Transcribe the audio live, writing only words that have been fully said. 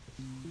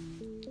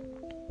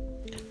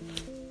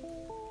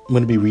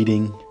going to be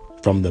reading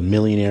from The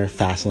Millionaire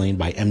Fastlane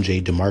by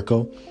MJ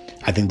DeMarco.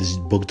 I think this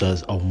book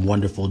does a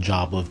wonderful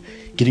job of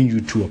getting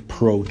you to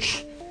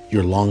approach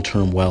your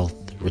long-term wealth,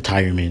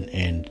 retirement,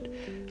 and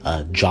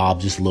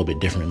jobs just a little bit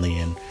differently.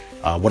 And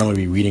what I'm going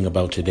to be reading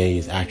about today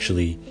is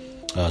actually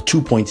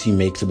 2 points he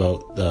makes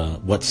about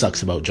what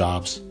sucks about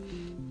jobs.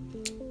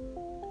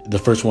 The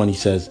first one, he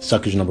says,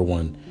 suckage number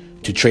 1,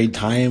 to trade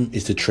time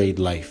is to trade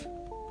life.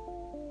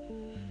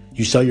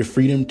 You sell your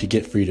freedom to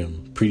get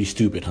freedom. Pretty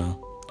stupid, huh?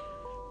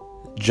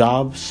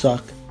 Jobs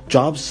suck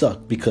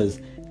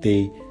because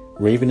they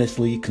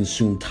ravenously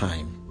consume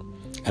time.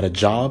 At a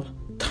job,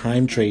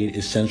 time trade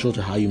is central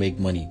to how you make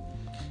money.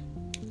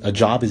 A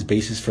job is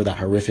basis for that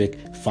horrific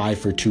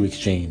 5-for-2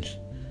 exchange.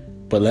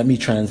 But let me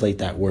translate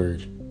that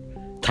word,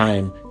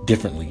 time,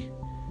 differently.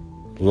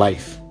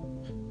 Life.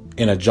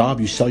 In a job,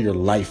 you sell your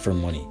life for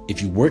money.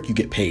 If you work, you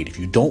get paid. If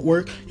you don't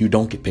work, you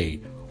don't get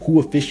paid. Who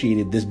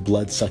officiated this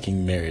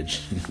blood-sucking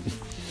marriage?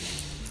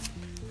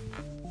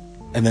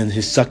 And then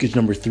his suckage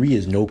number 3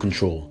 is no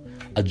control.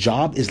 A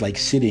job is like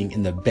sitting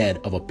in the bed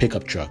of a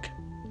pickup truck.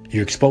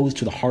 You're exposed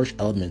to the harsh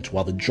elements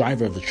while the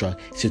driver of the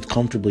truck sits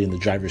comfortably in the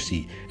driver's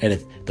seat. And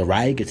if the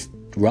ride gets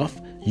rough,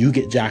 you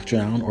get jacked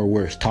around, or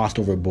worse, tossed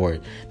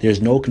overboard.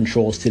 There's no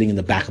control sitting in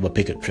the back of a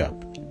pickup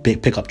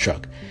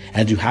truck.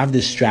 And to have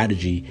this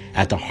strategy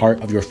at the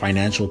heart of your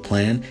financial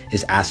plan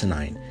is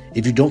asinine.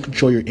 If you don't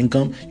control your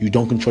income, you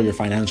don't control your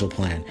financial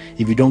plan.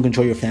 If you don't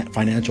control your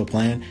financial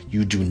plan,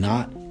 you do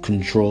not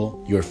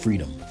control your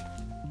freedom.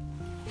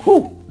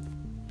 Whew.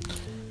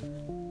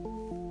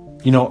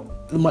 You know,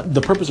 the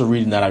purpose of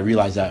reading that, I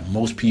realize that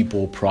most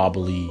people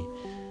probably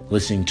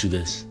listening to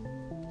this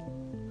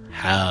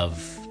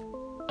have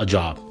a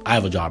job. I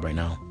have a job right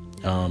now.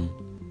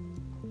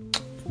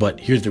 But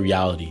here's the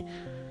reality.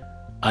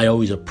 I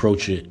always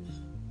approach it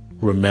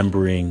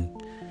remembering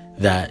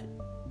that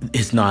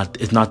it's not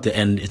the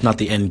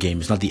end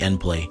game. It's not the end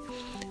play.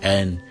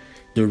 And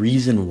the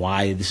reason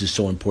why this is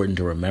so important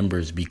to remember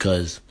is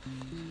because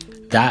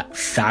that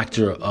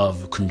factor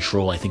of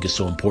control, I think, is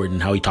so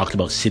important. How he talked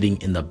about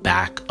sitting in the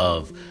back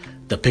of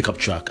the pickup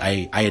truck.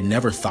 I had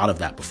never thought of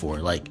that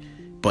before.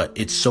 But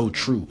it's so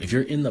true. If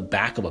you're in the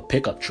back of a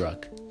pickup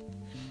truck,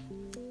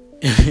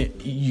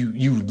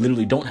 you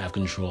literally don't have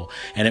control.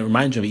 And it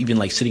reminds me of even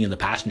like sitting in the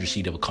passenger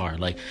seat of a car,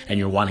 and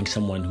you're wanting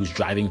someone who's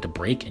driving to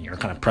brake, and you're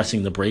kind of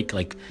pressing the brake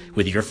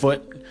with your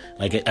foot,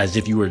 as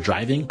if you were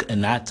driving.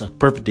 And that's a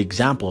perfect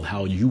example of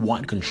how you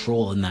want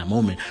control in that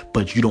moment,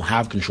 but you don't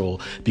have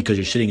control because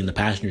you're sitting in the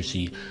passenger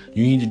seat.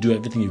 You need to do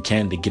everything you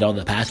can to get out of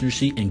the passenger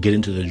seat and get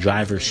into the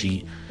driver's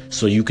seat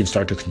so you can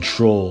start to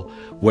control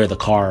where the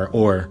car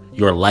or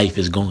your life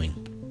is going.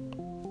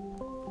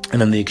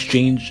 And then the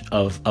exchange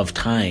of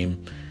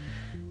time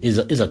is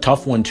a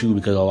tough one too,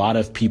 because a lot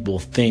of people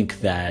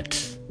think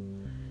that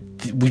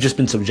we've just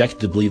been subjected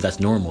to believe that's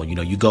normal.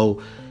 You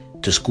go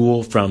to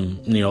school from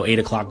 8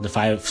 o'clock to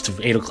 5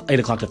 to 8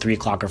 o'clock to 3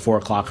 o'clock or 4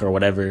 o'clock or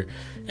whatever,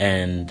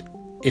 and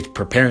it's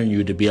preparing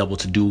you to be able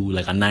to do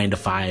like a 9 to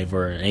 5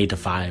 or an 8 to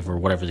 5 or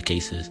whatever the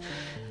case is.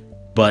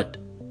 But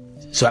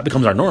so that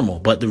becomes our normal.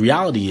 But the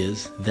reality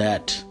is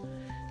that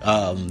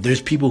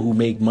there's people who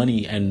make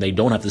money and they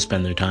don't have to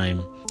spend their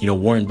time.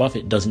 Warren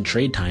Buffett doesn't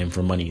trade time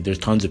for money. There's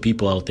tons of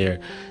people out there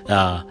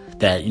that,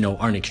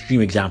 aren't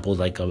extreme examples,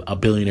 like a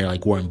billionaire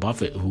like Warren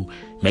Buffett, who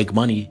make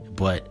money,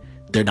 but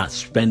they're not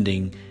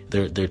spending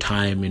their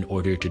time in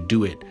order to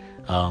do it.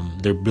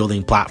 They're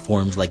building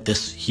platforms like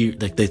this here,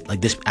 like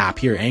this app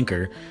here,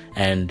 Anchor,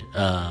 and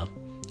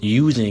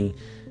using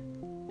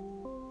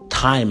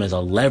time as a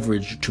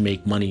leverage to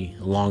make money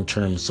long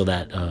term, so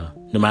that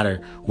no matter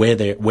where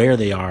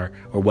they are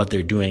or what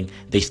they're doing,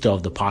 they still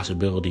have the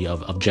possibility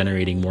of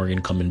generating more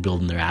income and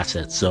building their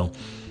assets. So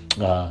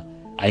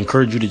I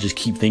encourage you to just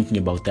keep thinking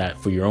about that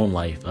for your own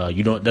life.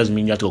 It doesn't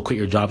mean you have to go quit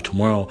your job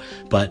tomorrow,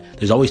 but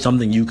there's always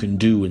something you can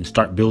do and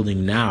start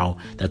building now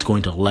that's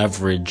going to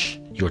leverage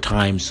your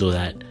time so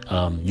that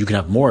you can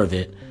have more of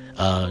it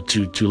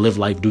to live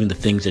life doing the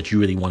things that you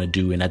really want to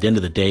do. And at the end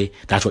of the day,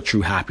 that's what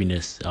true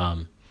happiness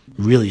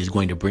really is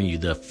going to bring you,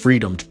 the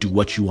freedom to do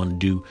what you want to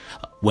do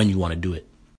when you want to do it.